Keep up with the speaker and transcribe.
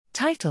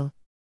Title: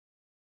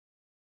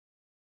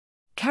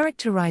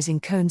 Characterizing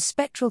Cone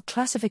Spectral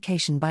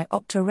Classification by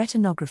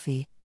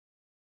Optoretinography.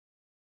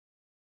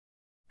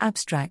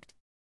 Abstract: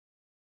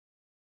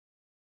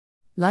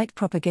 Light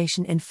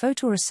propagation in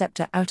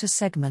photoreceptor outer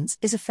segments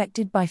is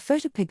affected by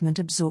photopigment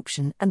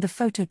absorption and the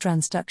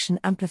phototransduction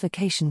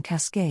amplification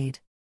cascade.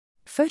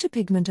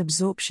 Photopigment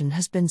absorption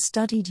has been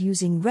studied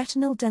using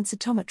retinal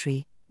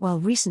densitometry, while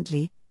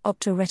recently,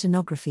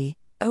 optoretinography,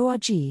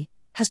 ORG,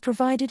 has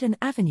provided an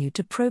avenue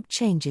to probe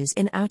changes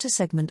in outer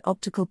segment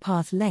optical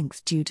path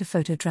length due to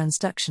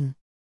phototransduction.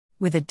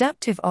 With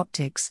adaptive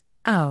optics,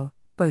 OW,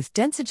 both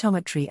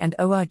densitometry and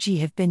ORG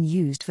have been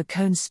used for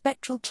cone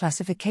spectral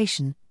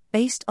classification,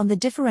 based on the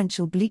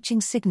differential bleaching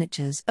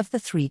signatures of the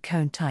three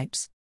cone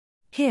types.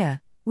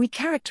 Here, we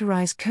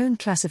characterize cone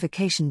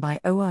classification by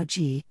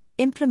ORG,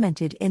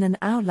 implemented in an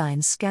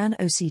outline scan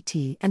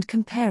OCT, and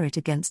compare it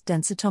against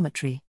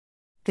densitometry.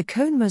 The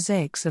cone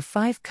mosaics of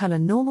 5-color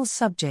normal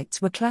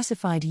subjects were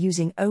classified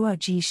using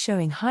ORG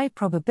showing high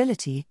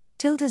probability,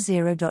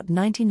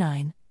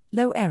 (0.99),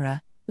 low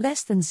error,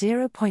 less than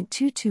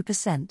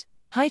 0.22%,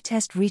 high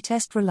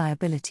test-retest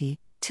reliability,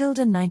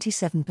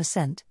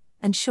 (97%),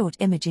 and short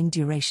imaging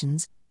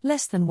durations,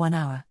 less than 1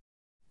 hour.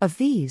 Of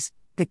these,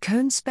 the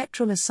cone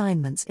spectral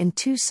assignments in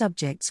 2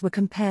 subjects were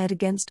compared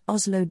against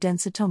Oslo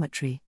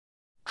densitometry.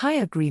 High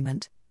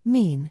agreement,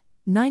 mean,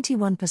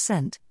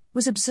 91%,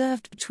 was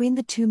observed between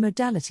the 2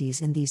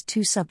 modalities in these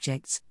 2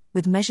 subjects,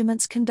 with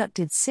measurements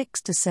conducted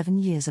 6 to 7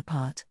 years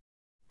apart.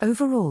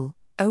 Overall,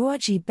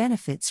 ORG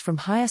benefits from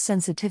higher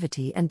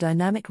sensitivity and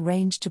dynamic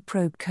range to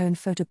probe cone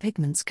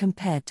photopigments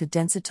compared to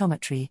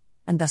densitometry,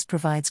 and thus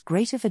provides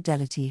greater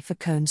fidelity for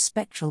cone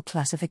spectral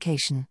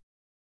classification.